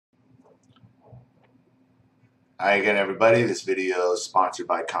Hi again, everybody. This video is sponsored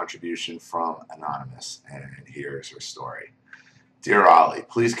by contribution from Anonymous, and here's her story. Dear Ollie,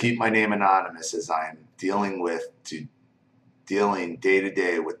 please keep my name anonymous as I am dealing day to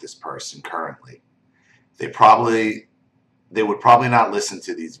day with this person currently. They would probably not listen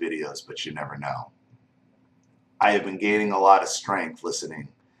to these videos, but you never know. I have been gaining a lot of strength listening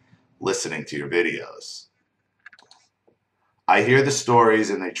to your videos. I hear the stories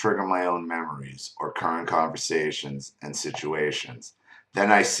and they trigger my own memories or current conversations and situations.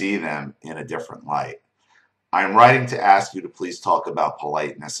 Then I see them in a different light. I am writing to ask you to please talk about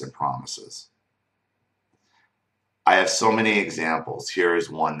politeness and promises. I have so many examples. Here is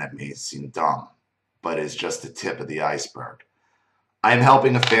one that may seem dumb, but is just the tip of the iceberg. I am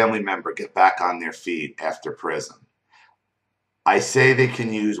helping a family member get back on their feet after prison. I say they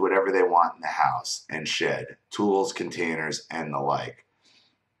can use whatever they want in the house and shed, tools, containers, and the like.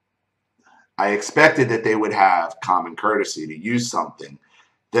 I expected that they would have common courtesy to use something,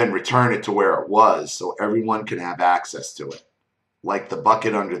 then return it to where it was so everyone can have access to it, like the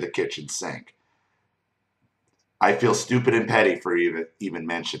bucket under the kitchen sink. I feel stupid and petty for even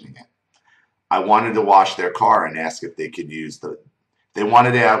mentioning it. I wanted to wash their car and ask if they could use the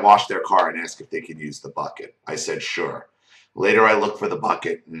bucket. I said sure. Later, I look for the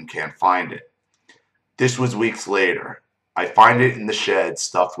bucket and can't find it. This was weeks later. I find it in the shed,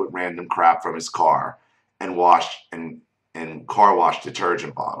 stuffed with random crap from his car and car wash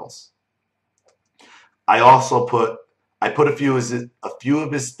detergent bottles. I put a few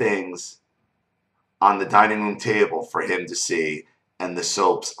of his things on the dining room table for him to see, and the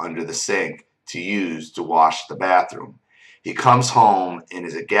soaps under the sink to use to wash the bathroom. He comes home and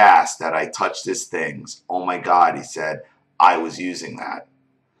is aghast that I touched his things. Oh my God, he said, I was using that.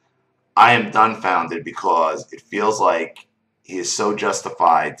 I am dumbfounded because it feels like he is so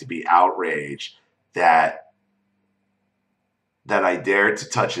justified to be outraged that I dared to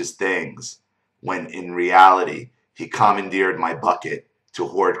touch his things when in reality he commandeered my bucket to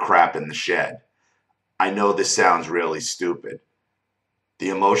hoard crap in the shed. I know this sounds really stupid. The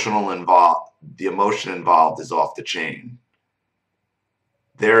emotion involved is off the chain.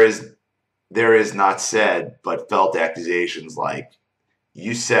 There is not said but felt accusations like,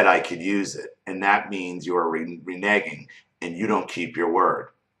 you said I could use it, and that means you are reneging and you don't keep your word.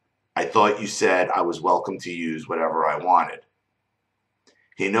 I thought you said I was welcome to use whatever I wanted.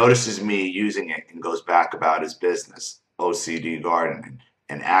 He notices me using it and goes back about his business, OCD gardening,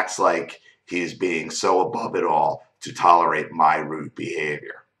 and acts like he is being so above it all to tolerate my rude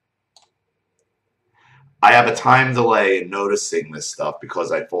behavior. I have a time delay in noticing this stuff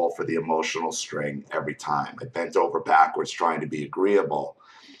because I fall for the emotional string every time. I bent over backwards trying to be agreeable.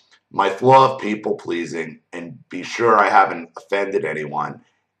 My flaw of people pleasing and be sure I haven't offended anyone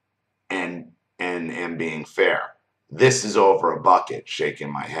and am being fair. This is over a bucket,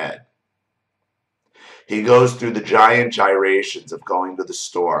 shaking my head. He goes through the giant gyrations of going to the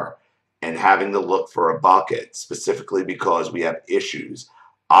store and having to look for a bucket, specifically because we have issues.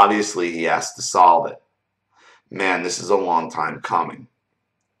 Obviously, he has to solve it. Man, this is a long time coming.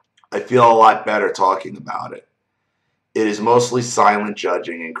 I feel a lot better talking about it. It is mostly silent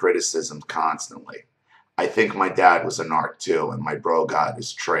judging and criticism constantly. I think my dad was a narc too, and my bro got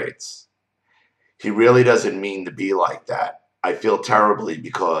his traits. He really doesn't mean to be like that. I feel terribly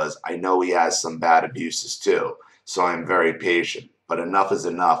because I know he has some bad abuses too, so I'm very patient. But enough is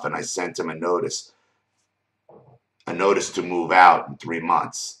enough, and I sent him a notice to move out in 3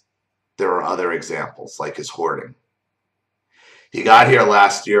 months. There are other examples, like his hoarding. He got here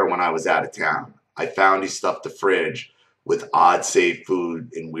last year when I was out of town. I found he stuffed the fridge with odd safe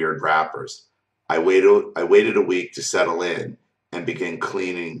food in weird wrappers. I waited a week to settle in and begin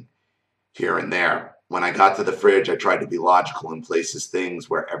cleaning here and there. When I got to the fridge, I tried to be logical and place his things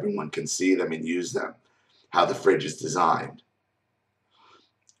where everyone can see them and use them, how the fridge is designed.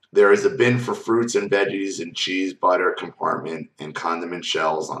 There is a bin for fruits and veggies and cheese, butter compartment, and condiment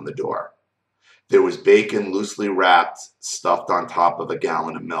shells on the door. There was bacon loosely wrapped, stuffed on top of a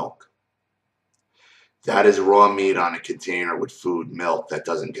gallon of milk. That is raw meat on a container with food, milk that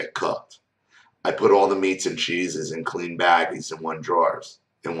doesn't get cooked. I put all the meats and cheeses in clean baggies in one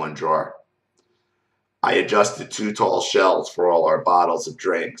drawer. I adjusted 2 tall shelves for all our bottles of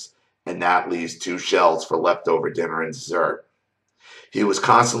drinks, and that leaves 2 shelves for leftover dinner and dessert. He was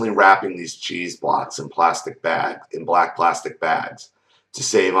constantly wrapping these cheese blocks in black plastic bags to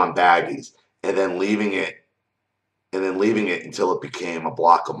save on baggies, and then leaving it until it became a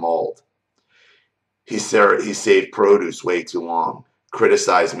block of mold. He saved produce way too long,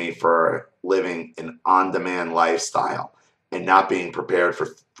 criticized me for living an on-demand lifestyle and not being prepared for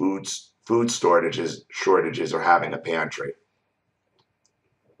food shortages or having a pantry.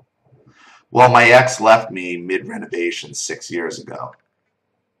 Well, my ex left me mid-renovation 6 years ago.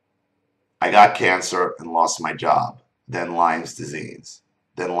 I got cancer and lost my job, then Lyme's disease,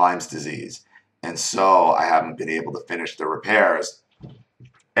 and so I haven't been able to finish the repairs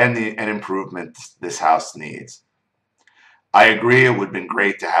and improvements this house needs. I agree it would have been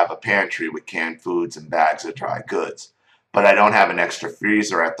great to have a pantry with canned foods and bags of dry goods, but I don't have an extra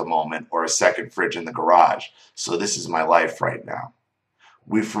freezer at the moment or a second fridge in the garage, so this is my life right now.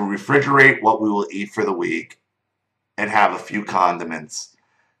 We refrigerate what we will eat for the week and have a few condiments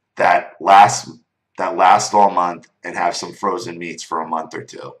that last all month and have some frozen meats for a month or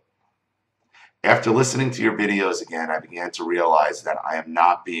two. After listening to your videos again, I began to realize that I am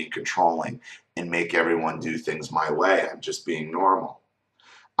not being controlling and make everyone do things my way. I'm just being normal.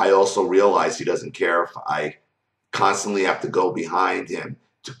 I also realize he doesn't care if I constantly have to go behind him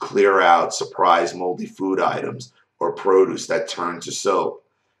to clear out surprise moldy food items or produce that turn to soap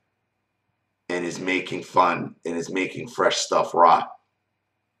and is making fresh stuff rot.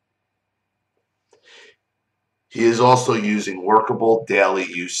 He is also using workable daily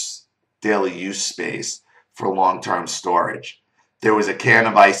use space for long-term storage. There was a can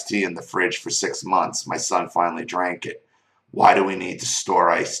of iced tea in the fridge for 6 months. My son finally drank it. Why do we need to store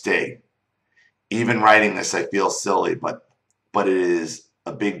iced tea? Even writing this, I feel silly, but it is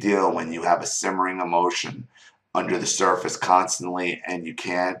a big deal when you have a simmering emotion under the surface constantly and you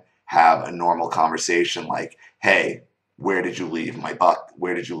can't have a normal conversation like, hey, where did you leave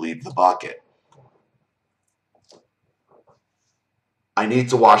the bucket? I need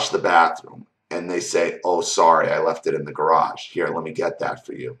to wash the bathroom. And they say, oh, sorry, I left it in the garage. Here, let me get that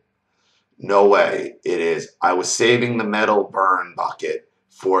for you. No way, it is. I was saving the metal burn bucket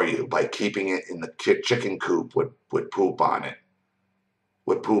for you by keeping it in the chicken coop with poop on it.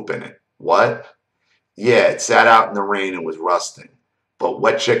 With poop in it. What? Yeah, it sat out in the rain and was rusting. But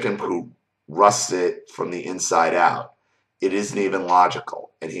wet chicken poop rusts it from the inside out. It isn't even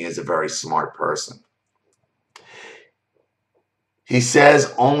logical, and he is a very smart person. He says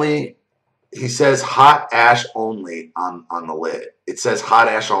hot ash only on the lid. It says hot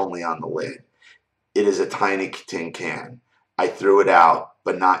ash only on the lid. It is a tiny tin can. I threw it out,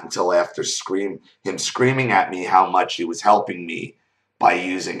 but not until after him screaming at me how much he was helping me by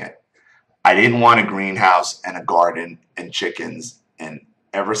using it. I didn't want a greenhouse and a garden and chickens, and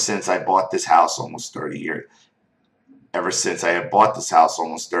ever since I have bought this house almost 30 years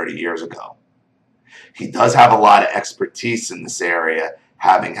ago. He does have a lot of expertise in this area,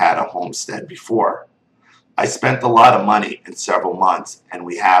 having had a homestead before. I spent a lot of money in several months, and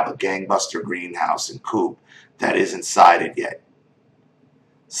we have a gangbuster greenhouse and coop that isn't sided yet.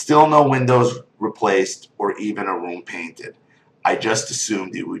 Still no windows replaced or even a room painted. I just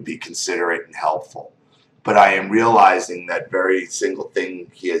assumed he would be considerate and helpful. But I am realizing that very single thing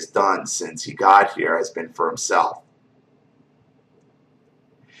he has done since he got here has been for himself.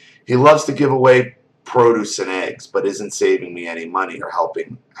 He loves to give away produce and eggs, but isn't saving me any money or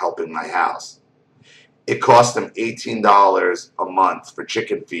helping my house. It cost him $18 a month for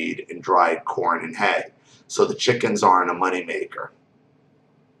chicken feed and dried corn and hay, so the chickens aren't a moneymaker.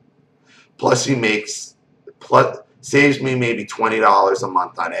 Plus saves me maybe $20 a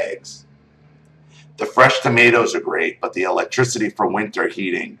month on eggs. The fresh tomatoes are great, but the electricity for winter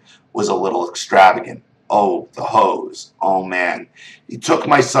heating was a little extravagant. Oh, the hose. Oh, man. He took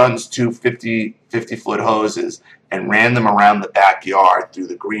my son's two 50-foot hoses and ran them around the backyard through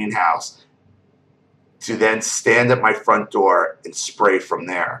the greenhouse to then stand at my front door and spray from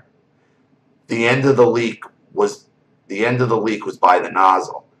there. The end of the leak was by the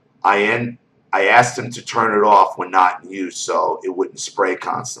nozzle. I asked him to turn it off when not in use so it wouldn't spray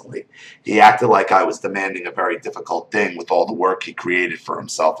constantly. He acted like I was demanding a very difficult thing with all the work he created for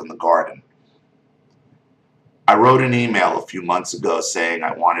himself in the garden. I wrote an email a few months ago saying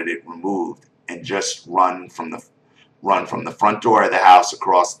I wanted it removed and just run from the front door of the house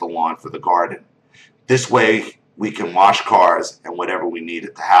across the lawn for the garden. This way we can wash cars and whatever we need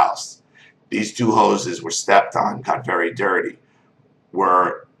at the house. These two hoses were stepped on, got very dirty,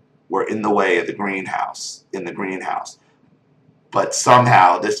 were in the way of the greenhouse, But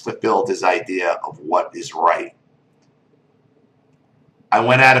somehow this fulfilled his idea of what is right. I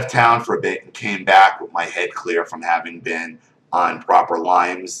went out of town for a bit and came back with my head clear from having been on proper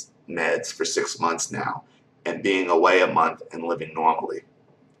Lyme's meds for 6 months now and being away a month and living normally.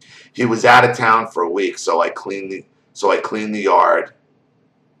 He was out of town for a week, so I cleaned the yard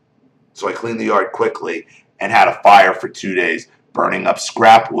quickly and had a fire for 2 days, burning up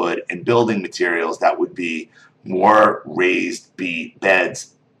scrap wood and building materials that would be more raised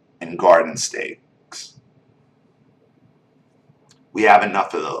beds and garden stakes. We have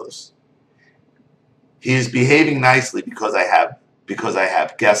enough of those. He is behaving nicely because I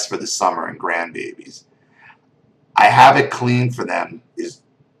have guests for the summer and grandbabies. I have it clean for them is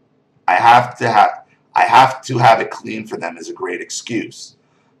I have to have it clean for them is a great excuse.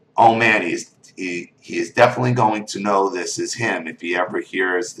 Oh man, he is definitely going to know this is him if he ever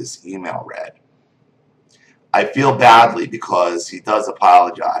hears this email read. I feel badly because he does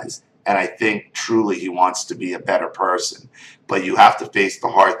apologize, and I think truly he wants to be a better person. But you have to face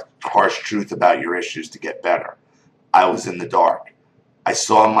the harsh truth about your issues to get better. I was in the dark. I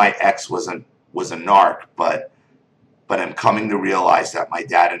saw my ex was a narc, but I'm coming to realize that my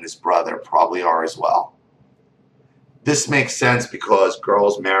dad and his brother probably are as well. This makes sense because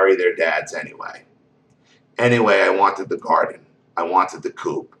girls marry their dads anyway. Anyway, I wanted the garden. I wanted the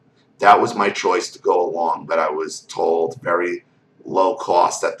coop. That was my choice to go along, but I was told very low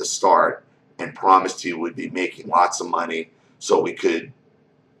cost at the start and promised he would be making lots of money so we could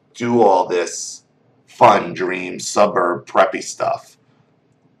do all this fun, dream, suburb, preppy stuff,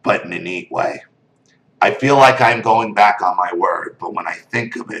 but in a neat way. I feel like I'm going back on my word, but when I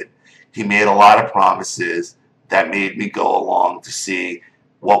think of it, he made a lot of promises that made me go along to see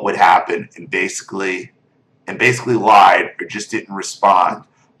what would happen and basically lied or just didn't respond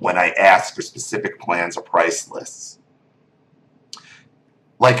when I asked for specific plans or price lists.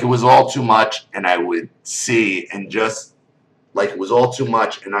 Like it was all too much and I would see and just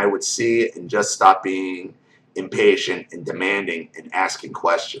stop being impatient and demanding and asking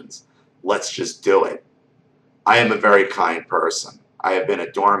questions. Let's just do it. I am a very kind person. I have been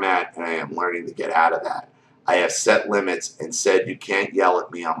a doormat and I am learning to get out of that. I have set limits and said you can't yell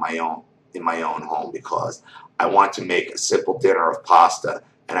at me in my own home because I want to make a simple dinner of pasta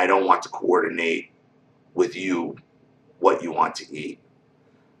and I don't want to coordinate with you what you want to eat.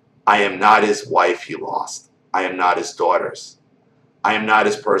 I am not his wife he lost. I am not his daughters. I am not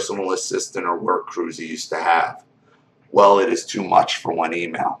his personal assistant or work crews he used to have. Well, it is too much for one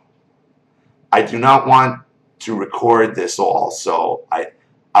email. I do not want to record this all, so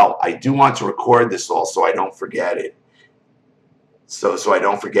I do want to record this all so I don't forget it. So I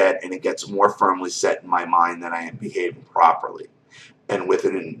don't forget and it gets more firmly set in my mind that I am behaving properly and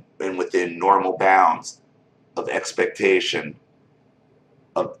within normal bounds of expectation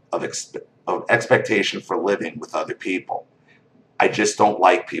of expectation for living with other people. I just don't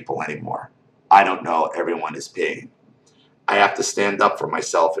like people anymore. I don't know, everyone is pain. I have to stand up for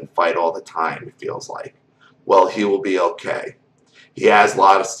myself and fight all the time, it feels like. Well, he will be okay. He has a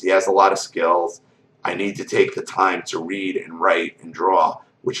lot of skills. I need to take the time to read and write and draw,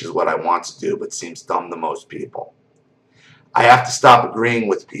 which is what I want to do, but seems dumb to most people. I have to stop agreeing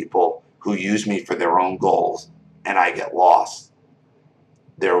with people who use me for their own goals, and I get lost.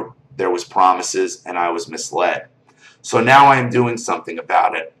 There was promises, and I was misled. So now I am doing something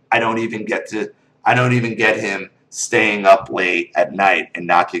about it. I don't even get him staying up late at night and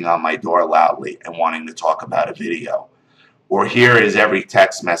knocking on my door loudly and wanting to talk about a video. Or here is every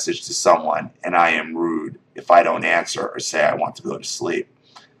text message to someone and I am rude if I don't answer or say I want to go to sleep.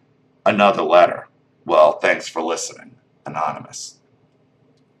 Another letter. Well, thanks for listening. Anonymous.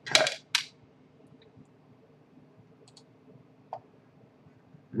 Okay.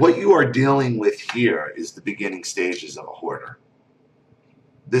 What you are dealing with here is the beginning stages of a hoarder.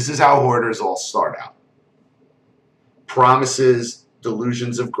 This is how hoarders all start out. Promises,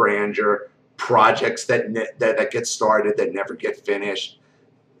 delusions of grandeur, projects that get started that never get finished,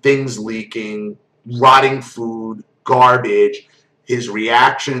 things leaking, rotting food, garbage. His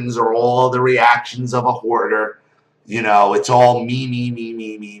reactions are all the reactions of a hoarder. You know, it's all me, me, me,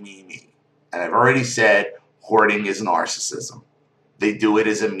 me, me, me, me. And I've already said hoarding is narcissism. They do it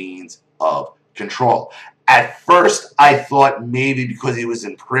as a means of control. At first, I thought maybe because he was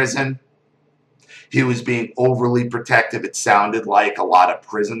in prison, he was being overly protective. It sounded like a lot of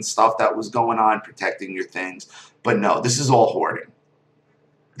prison stuff that was going on, protecting your things. But no, this is all hoarding.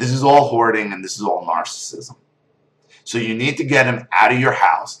 This is all hoarding and this is all narcissism. So you need to get him out of your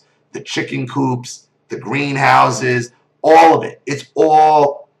house. The chicken coops, the greenhouses, all of it. It's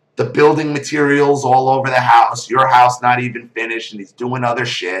all the building materials all over the house. Your house not even finished and he's doing other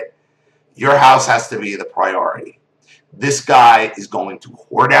shit. Your house has to be the priority. This guy is going to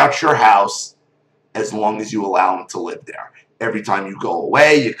hoard out your house as long as you allow him to live there. Every time you go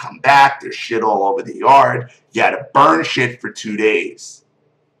away, you come back, there's shit all over the yard. You had to burn shit for 2 days.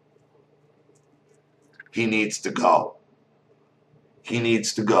 He needs to go. He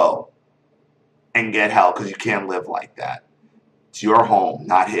needs to go and get help because you can't live like that. It's your home,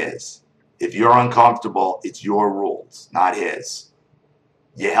 not his. If you're uncomfortable, it's your rules, not his.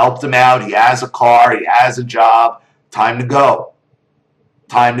 You helped him out. He has a car. He has a job. Time to go.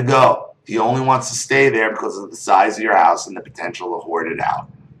 Time to go. He only wants to stay there because of the size of your house and the potential to hoard it out.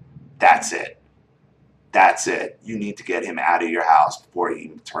 That's it. That's it. You need to get him out of your house before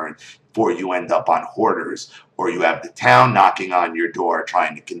you end up on hoarders, or you have the town knocking on your door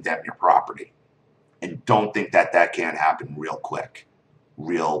trying to condemn your property. And don't think that that can't happen real quick.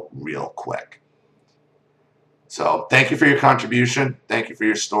 Real quick. So thank you for your contribution. Thank you for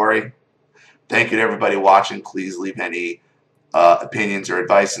your story. Thank you to everybody watching. Please leave any opinions or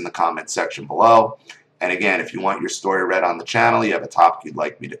advice in the comments section below. And again, if you want your story read on the channel, you have a topic you'd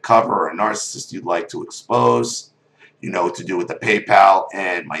like me to cover or a narcissist you'd like to expose, you know what to do with the PayPal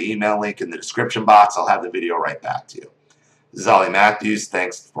and my email link in the description box. I'll have the video right back to you. This is Ollie Matthews.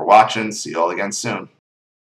 Thanks for watching. See you all again soon.